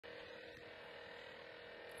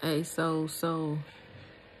Hey, so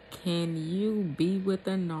can you be with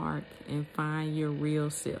a narc and find your real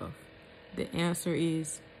self? The answer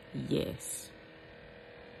is yes.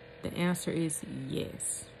 The answer is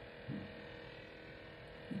yes.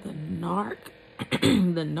 The narc,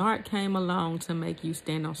 the narc came along to make you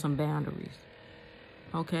stand on some boundaries.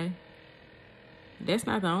 Okay? That's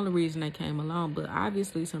not the only reason they came along, but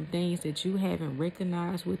obviously some things that you haven't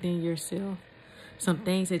recognized within yourself, some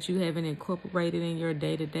things that you haven't incorporated in your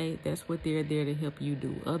day-to-day, that's what they're there to help you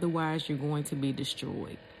do. Otherwise, you're going to be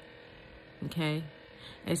destroyed. Okay?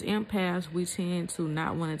 As empaths, we tend to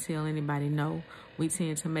not want to tell anybody no. We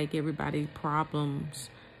tend to make everybody's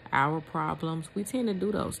problems our problems. We tend to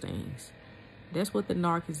do those things. That's what the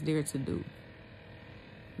narc is there to do.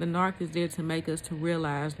 The narc is there to make us to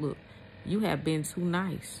realize, look, you have been too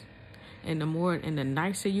nice. And the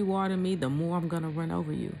nicer you are to me, the more I'm going to run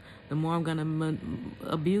over you. The more I'm going to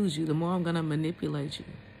abuse you. The more I'm going to manipulate you.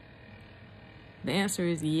 The answer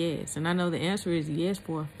is yes. And I know the answer is yes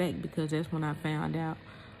for a fact, because that's when I found out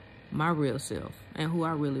my real self and who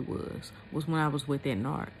I really was when I was with that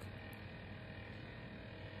narc.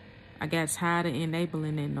 I got tired of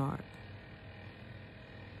enabling that narc.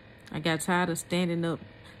 I got tired of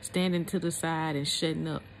standing to the side and shutting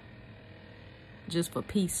up just for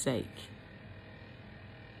peace sake.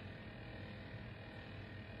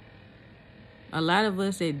 A lot of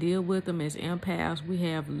us that deal with them as empaths, we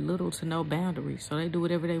have little to no boundaries. So they do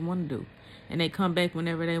whatever they want to do. And they come back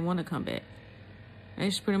whenever they want to come back. They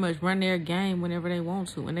just pretty much run their game whenever they want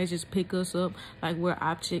to. And they just pick us up like we're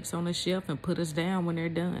objects on a shelf and put us down when they're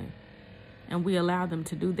done. And we allow them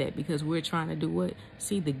to do that because we're trying to do what?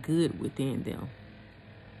 See the good within them.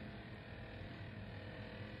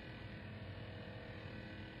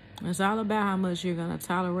 It's all about how much you're going to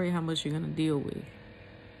tolerate, how much you're going to deal with.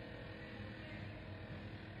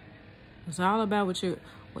 It's all about what you're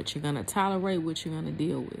going to tolerate, what you're going to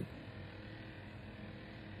deal with.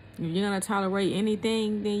 If you're going to tolerate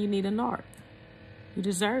anything, then you need a narc. You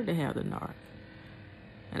deserve to have the narc.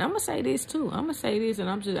 And I'm going to say this too. I'm going to say this, and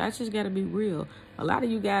I just got to be real. A lot of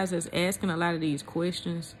you guys that's asking a lot of these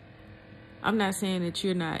questions, I'm not saying that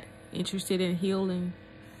you're not interested in healing,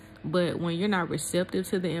 but when you're not receptive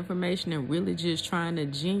to the information and really just trying to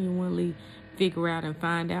genuinely figure out and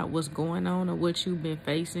find out what's going on or what you've been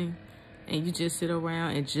facing, and you just sit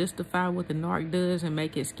around and justify what the narc does and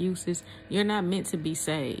make excuses, you're not meant to be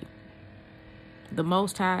saved. The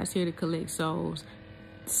Most High is here to collect souls.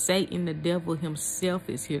 Satan, the devil himself,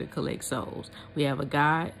 is here to collect souls. We have a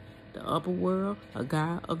God, the upper world, a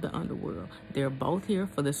God of the underworld. They're both here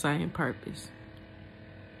for the same purpose.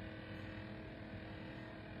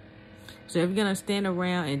 So if you're going to stand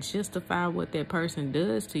around and justify what that person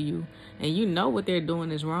does to you, and you know what they're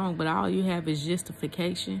doing is wrong, but all you have is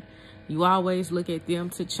justification, you always look at them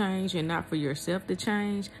to change and not for yourself to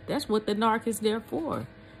change. That's what the narc is there for,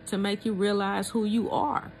 to make you realize who you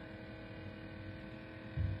are.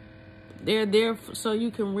 They're there so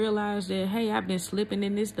you can realize that, hey, I've been slipping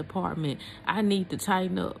in this department. I need to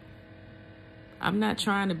tighten up. I'm not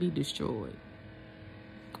trying to be destroyed.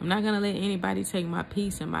 I'm not going to let anybody take my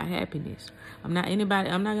peace and my happiness. I'm not going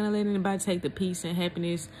to let anybody take the peace and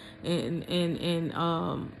happiness and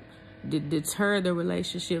deter the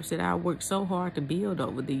relationships that I worked so hard to build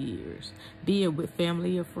over the years, be it with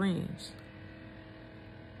family or friends.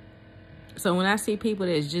 So when I see people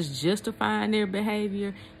that's just justifying their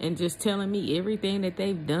behavior and just telling me everything that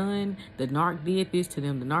they've done, the narc did this to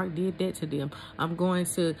them, the narc did that to them, I'm going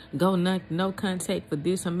to go no contact for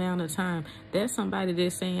this amount of time, that's somebody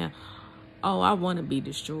that's saying, oh, I want to be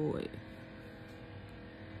destroyed.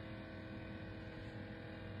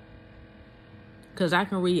 Because I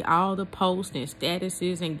can read all the posts and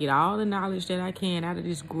statuses and get all the knowledge that I can out of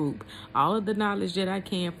this group. All of the knowledge that I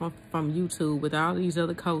can from YouTube with all these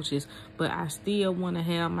other coaches. But I still want to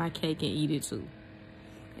have my cake and eat it too.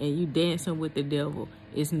 And you dancing with the devil.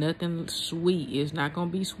 It's nothing sweet. It's not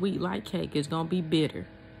going to be sweet like cake. It's going to be bitter.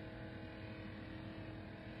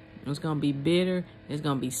 It's going to be bitter. It's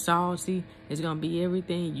going to be salty. It's going to be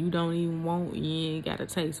everything you don't even want. You ain't got a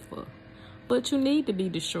taste for. But you need to be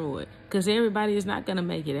destroyed because everybody is not going to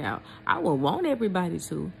make it out. I would want everybody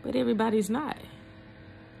to, but everybody's not.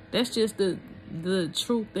 That's just the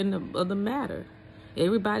truth of the matter.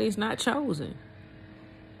 Everybody's not chosen.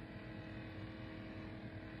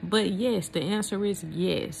 But yes, the answer is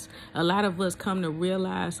yes. A lot of us come to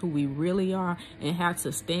realize who we really are and how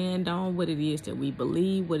to stand on what it is that we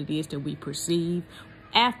believe, what it is that we perceive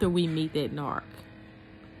after we meet that narc.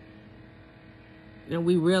 And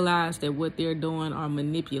we realize that what they're doing are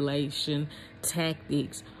manipulation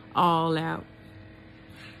tactics, all out.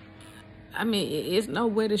 I mean, it's no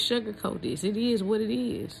way to sugarcoat this. It is what it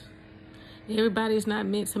is. Everybody's not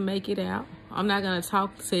meant to make it out. I'm not gonna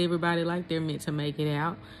talk to everybody like they're meant to make it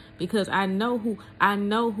out, because I know who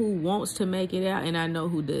wants to make it out, and I know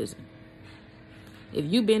who doesn't. If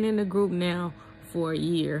you've been in the group now for a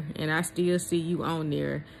year and I still see you on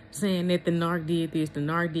there saying that the narc did this, the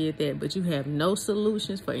narc did that, but you have no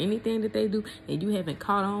solutions for anything that they do, and you haven't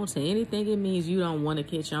caught on to anything, it means you don't want to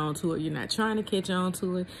catch on to it. You're not trying to catch on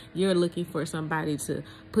to it. You're looking for somebody to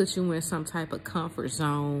put you in some type of comfort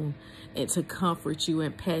zone and to comfort you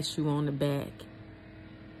and pat you on the back.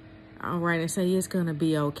 All right, and say it's going to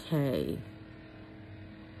be okay.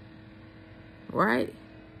 Right?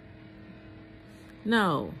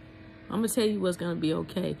 No. I'm going to tell you what's going to be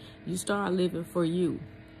okay. You start living for you.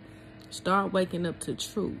 Start waking up to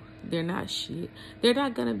truth. They're not shit. They're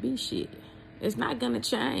not going to be shit. It's not going to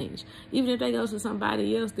change. Even if they go to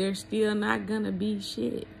somebody else, they're still not going to be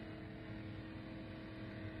shit.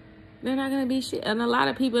 They're not going to be shit. And a lot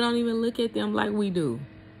of people don't even look at them like we do.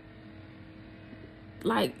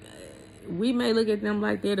 Like, we may look at them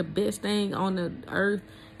like they're the best thing on the earth,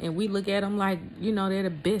 and we look at them like, you know, they're the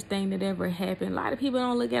best thing that ever happened. A lot of people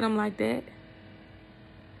don't look at them like that.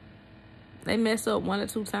 They mess up 1 or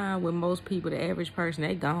 2 times with most people. The average person,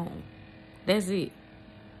 they gone. That's it.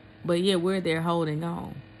 But yeah, we're there holding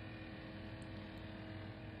on.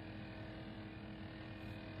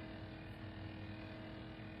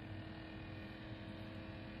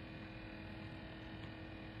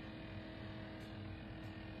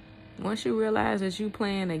 Once you realize that you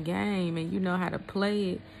playing a game and you know how to play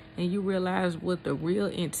it, and you realize what the real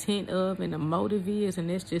intent of and the motive is,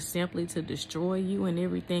 and it's just simply to destroy you and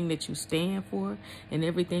everything that you stand for and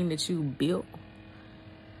everything that you built,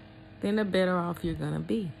 then the better off you're gonna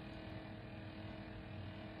be.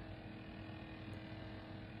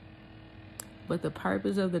 But the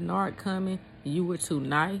purpose of the narc coming, you were too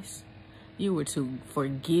nice, you were too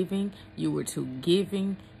forgiving, you were too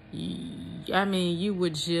giving. I mean, you were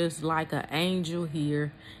just like an angel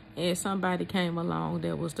here, and somebody came along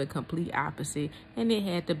that was the complete opposite, and it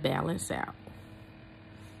had to balance out.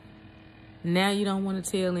 Now you don't want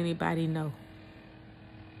to tell anybody no.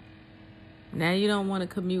 Now you don't want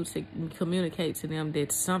to communicate to them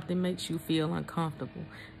that something makes you feel uncomfortable,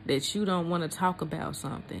 that you don't want to talk about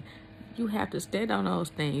something. You have to stand on those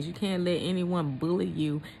things. You can't let anyone bully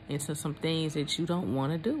you into some things that you don't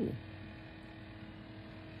want to do.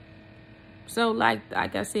 So like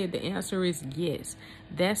I said, the answer is yes.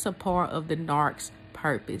 That's a part of the narc's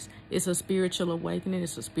purpose. It's a spiritual awakening.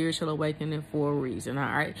 It's a spiritual awakening for a reason, all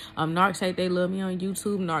right? Narcs say they love me on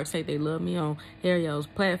YouTube. Narcs say they love me on Harrio's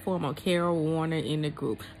platform, on Carol Warner in the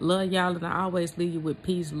group. Love y'all, and I always leave you with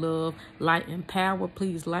peace, love, light, and power.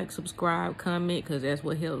 Please like, subscribe, comment, because that's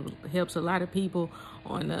what helps a lot of people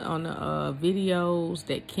on the videos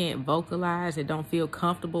that can't vocalize, that don't feel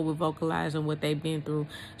comfortable with vocalizing what they've been through.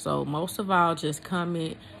 So most of all, just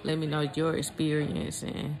comment, let me know your experience,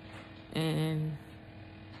 and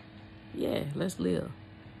yeah, let's live.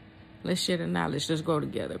 Let's share the knowledge. Let's grow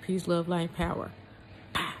together. Peace, love, light, power.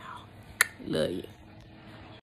 Pow. Love you.